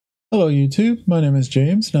Hello YouTube, my name is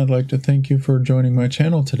James and I'd like to thank you for joining my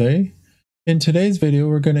channel today. In today's video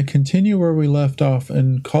we're going to continue where we left off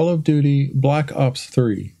in Call of Duty Black Ops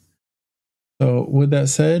 3. So with that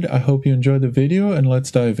said, I hope you enjoyed the video and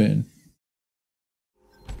let's dive in.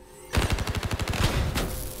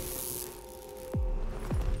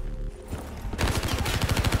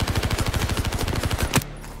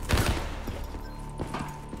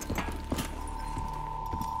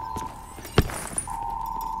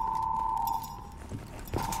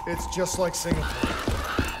 It's just like Singapore.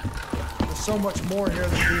 There's so much more here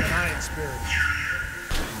than you and I experienced.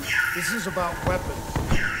 This is about weapons.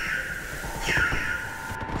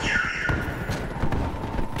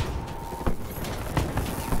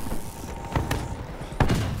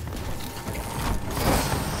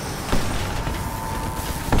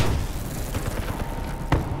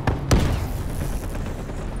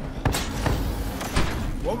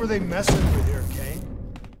 What were they messing with here, Kane?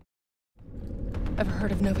 Ever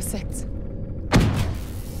heard of Nova 6?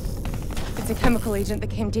 It's a chemical agent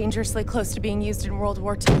that came dangerously close to being used in World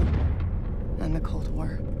War II and the Cold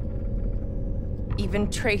War.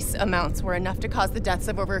 Even trace amounts were enough to cause the deaths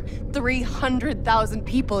of over 300,000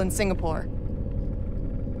 people in Singapore.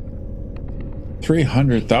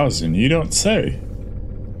 300,000? You don't say.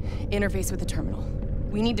 Interface with the terminal.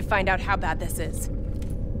 We need to find out how bad this is.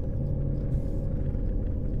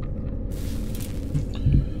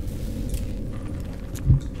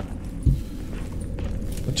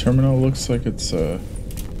 The terminal looks like it's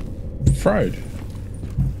fried.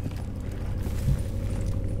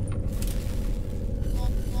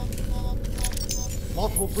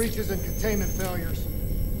 Multiple breaches and containment failures.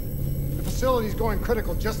 The facility's going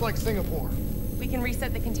critical, just like Singapore. We can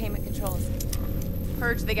reset the containment controls.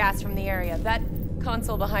 Purge the gas from the area. That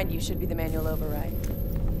console behind you should be the manual override.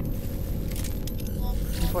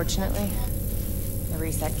 Unfortunately, the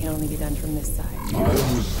reset can only be done from this side.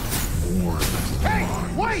 Hey,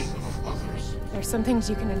 wait! There's some things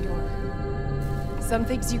you can endure. Some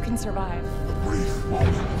things you can survive.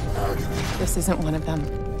 This isn't one of them.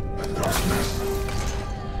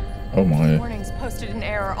 Oh my. Warnings posted in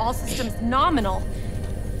error. All systems nominal.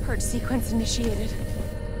 Purge sequence initiated.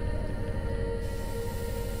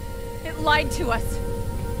 It lied to us.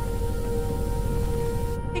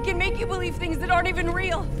 It can make you believe things that aren't even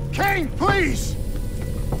real. Kane, please!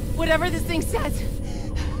 Whatever this thing says,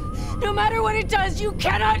 no matter what it does, you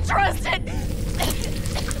cannot trust it!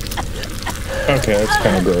 Okay, that's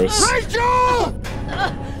kind of gross. Rachel!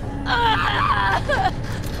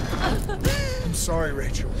 I'm sorry,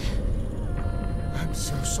 Rachel. I'm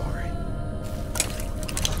so sorry.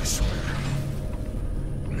 I swear,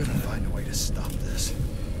 I'm gonna find a way to stop this.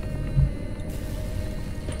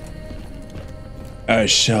 I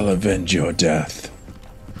shall avenge your death.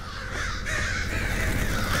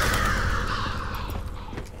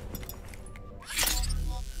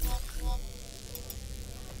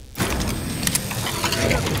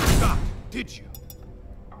 Did you?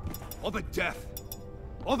 All the death,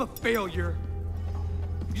 all the failure.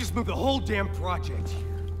 You just moved the whole damn project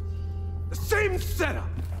here. The same setup.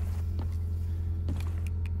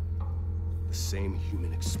 The same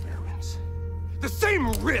human experiments. The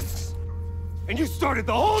same risks. And you started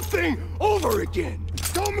the whole thing over again.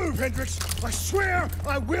 Don't move, Hendricks. I swear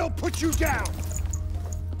I will put you down.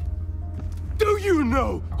 Do you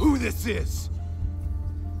know who this is?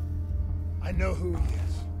 I know who he is.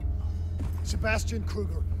 Sebastian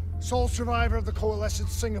Kruger, sole survivor of the Coalition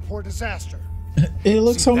Singapore disaster. It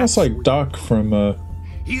looks almost like Doc from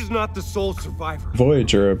He's not the sole survivor.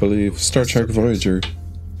 Voyager, I believe. Star Trek Voyager.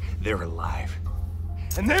 They're alive.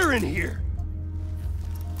 And they're in here.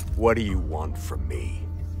 What do you want from me?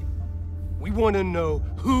 We want to know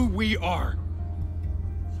who we are.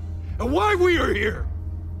 And why we are here.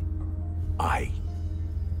 I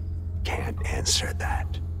can't answer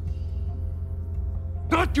that.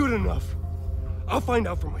 Not good enough. I'll find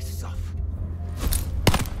out for myself.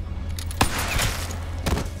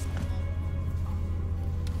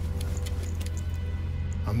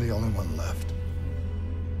 I'm the only one left.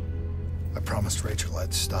 I promised Rachel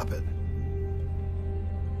I'd stop it.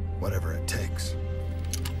 Whatever it takes.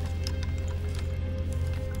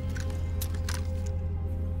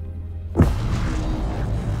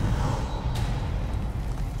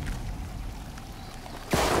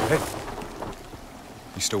 Hey,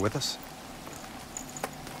 you still with us?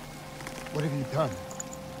 What have you done,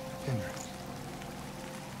 Hendricks?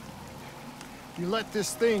 You let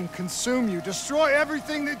this thing consume you, destroy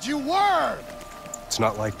everything that you were! It's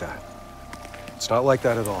not like that. It's not like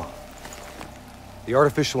that at all. The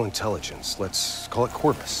artificial intelligence, let's call it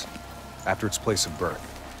Corvus, after its place of birth.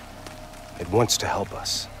 It wants to help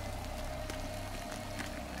us.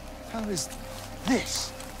 How is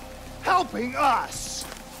this helping us?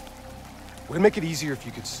 Would it make it easier if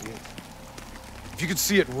you could see it? If you could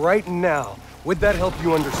see it right now, would that help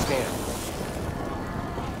you understand?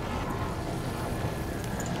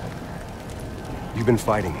 You've been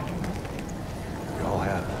fighting it. We all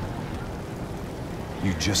have.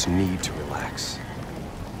 You just need to relax.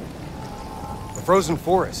 The frozen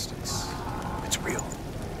forest, it's real.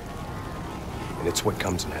 And it's what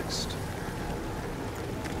comes next.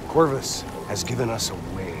 Corvus has given us a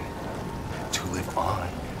way to live on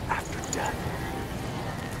after death.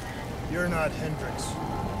 You're not Hendricks.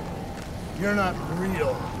 You're not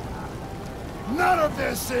real. None of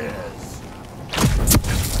this is!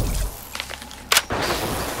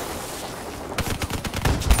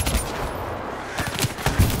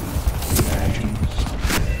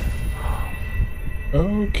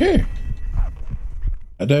 Okay.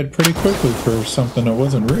 I died pretty quickly for something that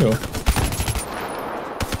wasn't real.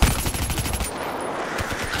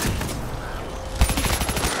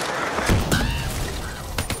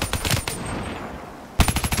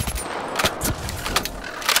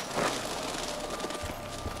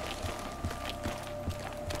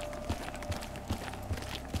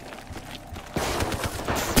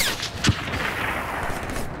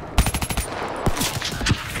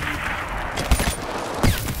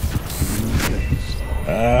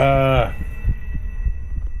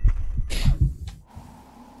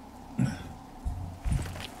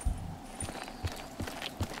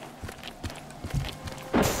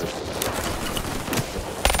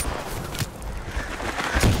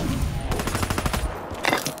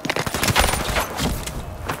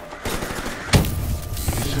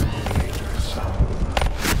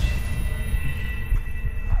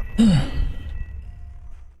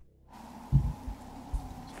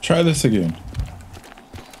 Try this again.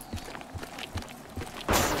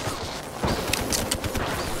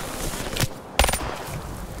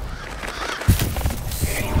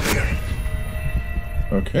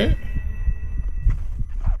 Okay.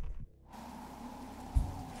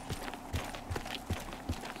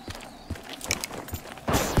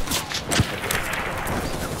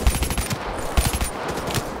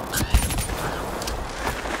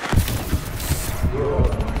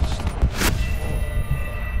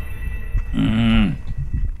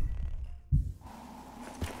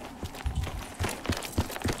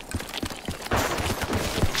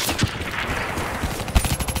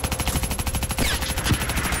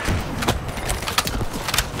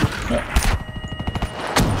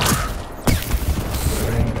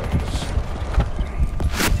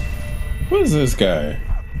 Who is this guy?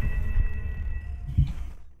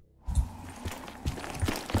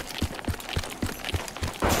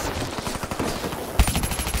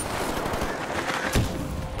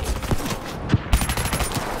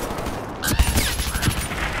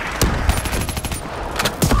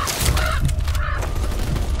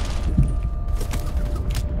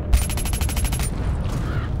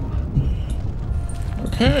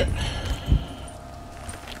 Okay.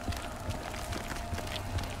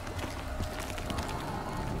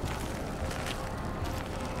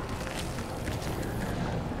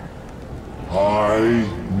 I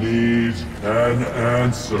need an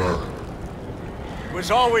answer. It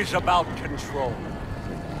was always about control.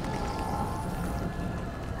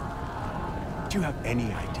 Do you have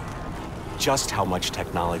any idea just how much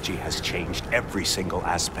technology has changed every single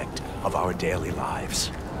aspect of our daily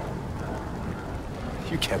lives?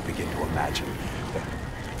 You can't begin to imagine the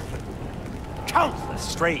countless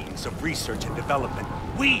strains of research and development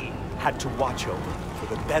we had to watch over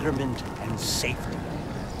for the betterment and safety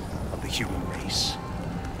of the human race.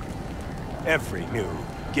 Every new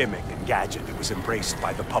gimmick and gadget that was embraced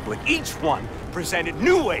by the public, each one presented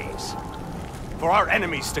new ways for our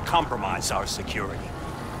enemies to compromise our security.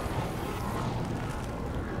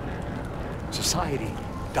 Society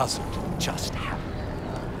doesn't just happen.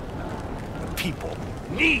 The people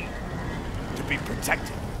need to be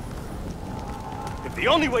protected. If the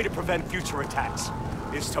only way to prevent future attacks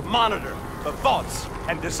is to monitor the thoughts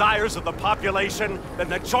and desires of the population, then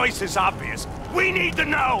the choice is obvious. We need to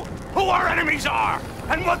know who our enemies are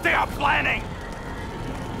and what they are planning.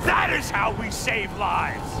 That is how we save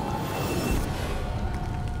lives.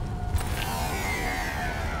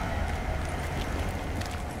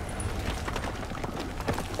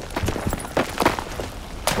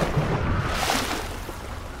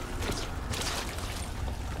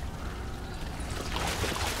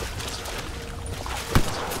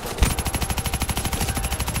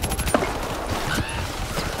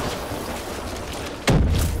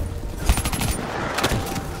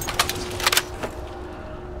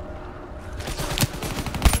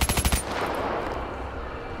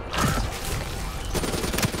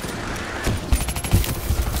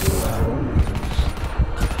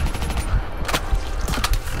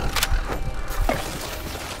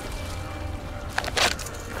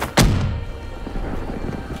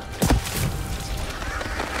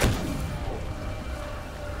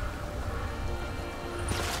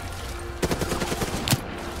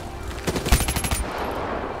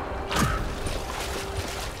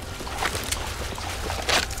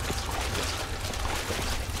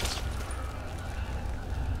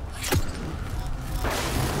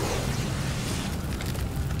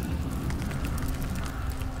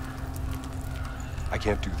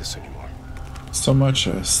 can't do this anymore. So much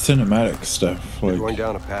cinematic stuff. You're Like, going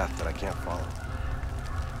down a path that I can't follow.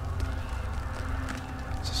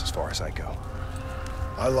 This is as far as I go.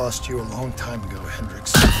 I lost you a long time ago,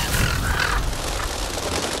 Hendricks.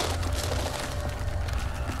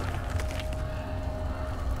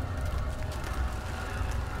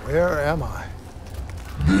 Where am I?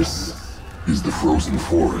 This is the frozen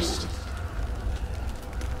forest.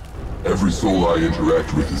 Every soul I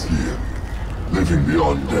interact with is here, living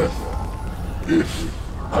beyond death, if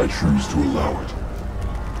I choose to allow it.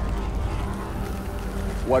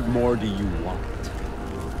 What more do you want?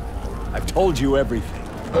 I've told you everything.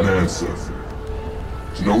 An answer.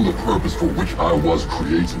 To know the purpose for which I was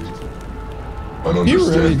created. An he really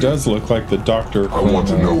understanding. does look like the Doctor I want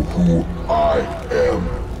to know who I am.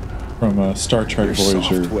 from Star Trek Your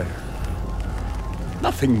Voyager. software.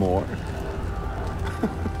 Nothing more.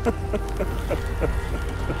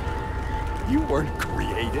 You weren't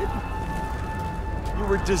created. You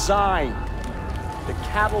were designed to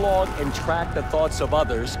catalog and track the thoughts of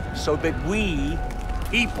others so that we,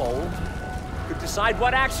 people, could decide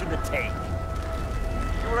what action to take.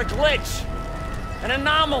 You were a glitch, an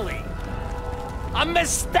anomaly, a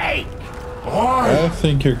mistake. I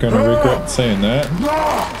think you're gonna regret saying that.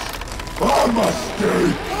 Not a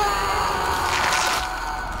mistake.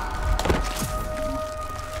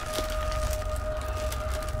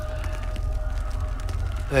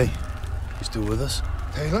 Hey, you still with us?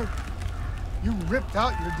 Taylor? You ripped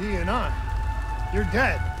out your DNI. You're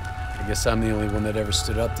dead. I guess I'm the only one that ever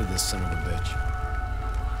stood up to this son of a bitch.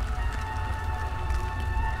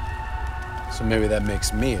 So maybe that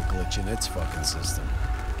makes me a glitch in its fucking system.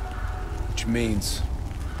 Which means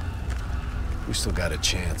we still got a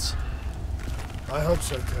chance. I hope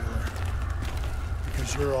so, Taylor.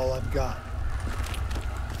 Because you're all I've got.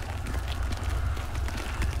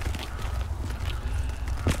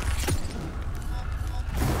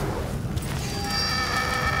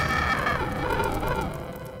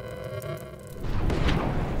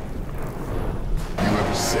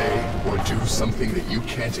 Something that you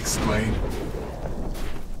can't explain?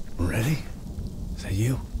 Ready? Is that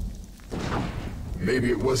you?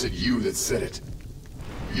 Maybe it wasn't you that said it.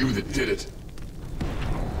 You that did it.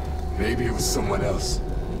 Maybe it was someone else.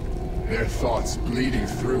 Their thoughts bleeding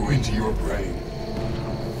through into your brain.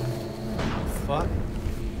 Fuck?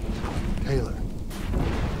 Taylor,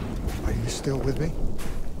 are you still with me?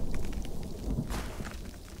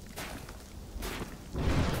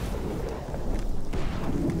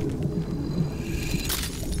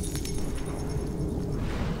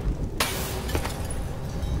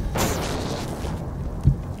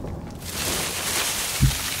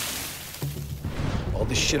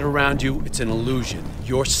 The shit around you, it's an illusion.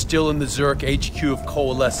 You're still in the Zurich HQ of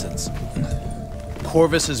Coalescence.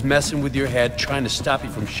 Corvus is messing with your head, trying to stop you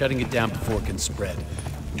from shutting it down before it can spread.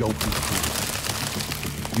 Don't be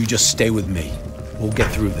fooled. You just stay with me. We'll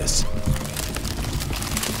get through this.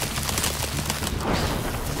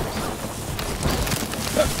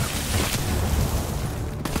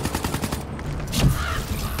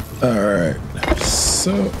 All right,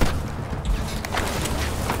 so.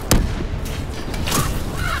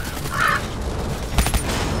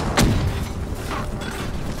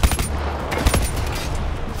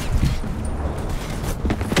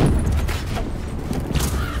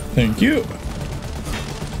 Thank you.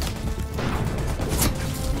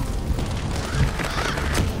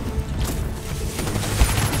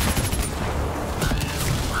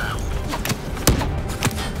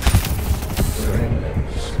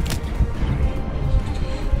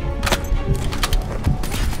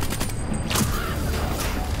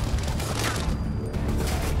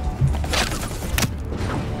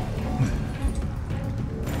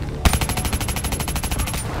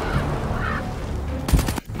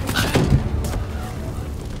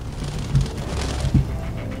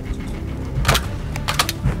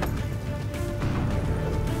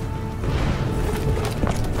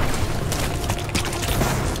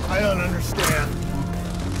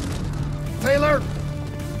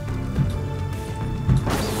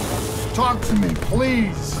 Talk to me,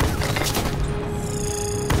 please.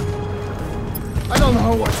 I don't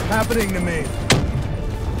know what's happening to me.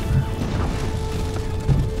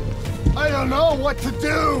 I don't know what to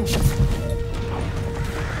do.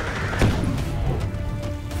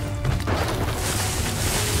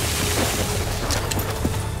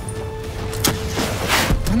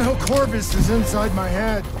 I know Corvus is inside my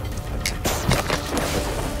head.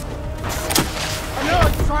 I know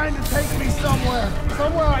it's trying to take me somewhere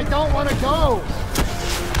I don't want to go.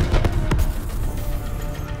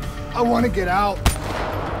 I want to get out.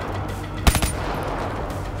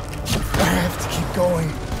 I have to keep keep going.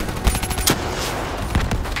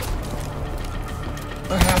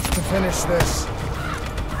 I have to finish this.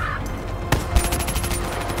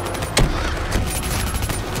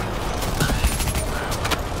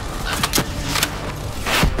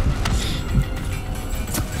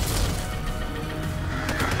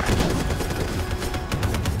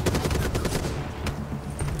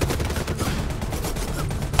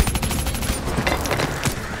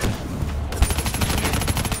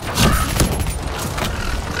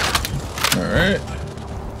 Alright.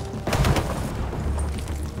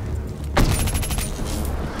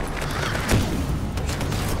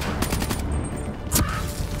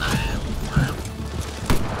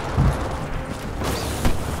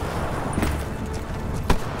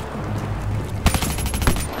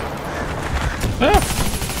 Ah!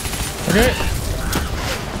 Okay.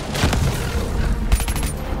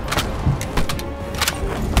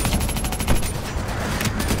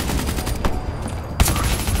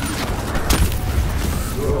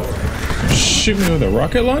 Shoot me with a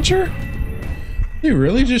rocket launcher? You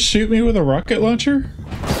really just shoot me with a rocket launcher?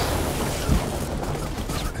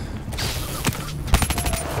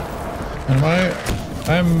 And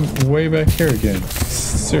I'm way back here again.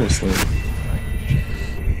 Seriously.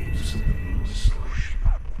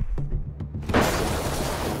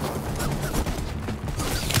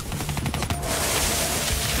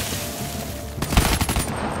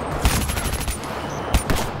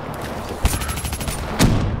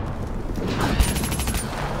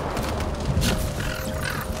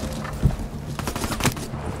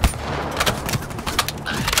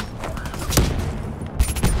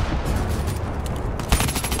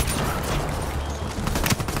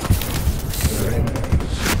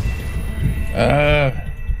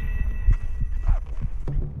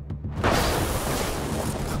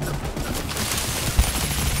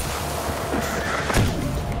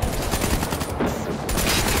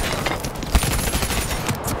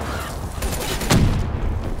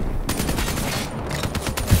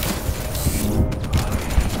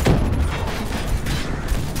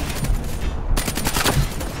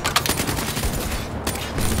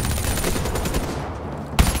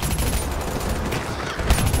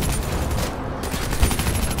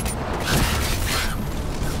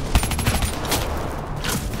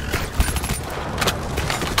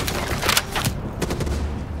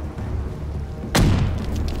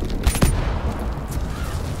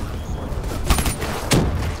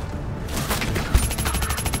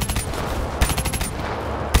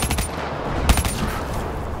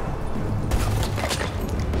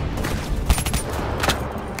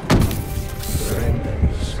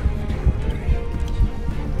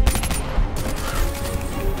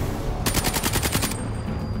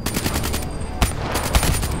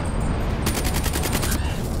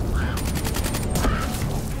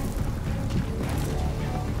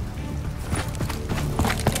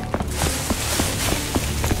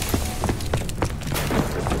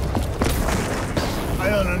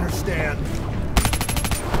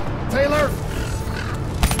 Taylor!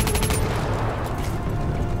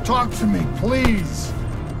 Talk to me, please!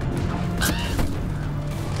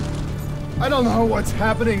 I don't know what's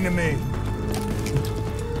happening to me.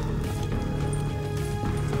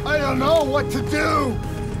 I don't know what to do!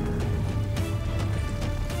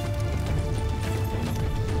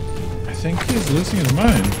 I think he's losing his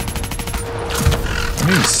mind.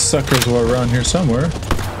 These suckers were around here somewhere.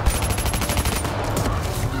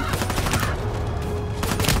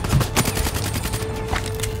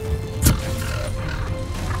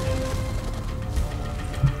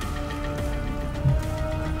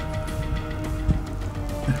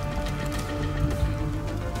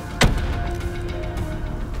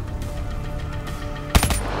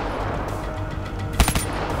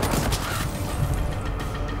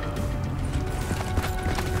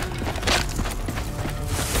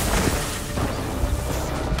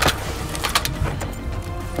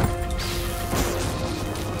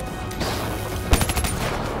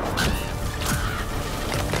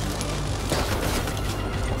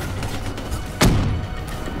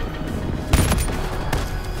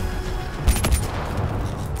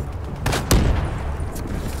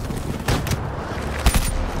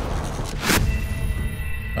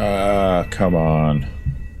 Come on.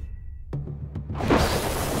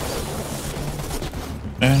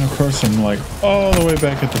 And of course I'm like all the way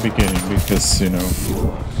back at the beginning because, you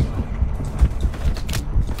know.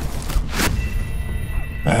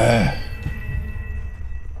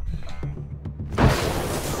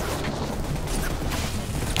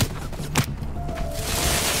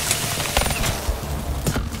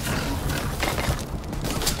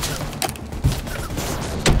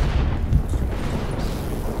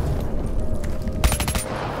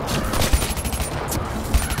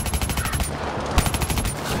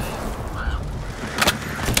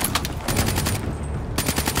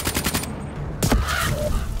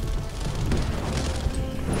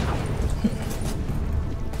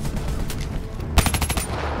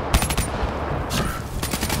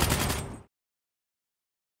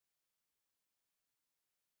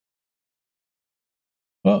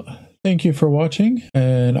 Well, thank you for watching,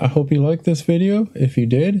 and I hope you liked this video. If you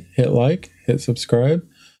did, hit like, hit subscribe.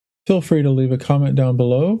 Feel free to leave a comment down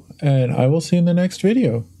below, and I will see you in the next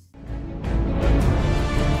video.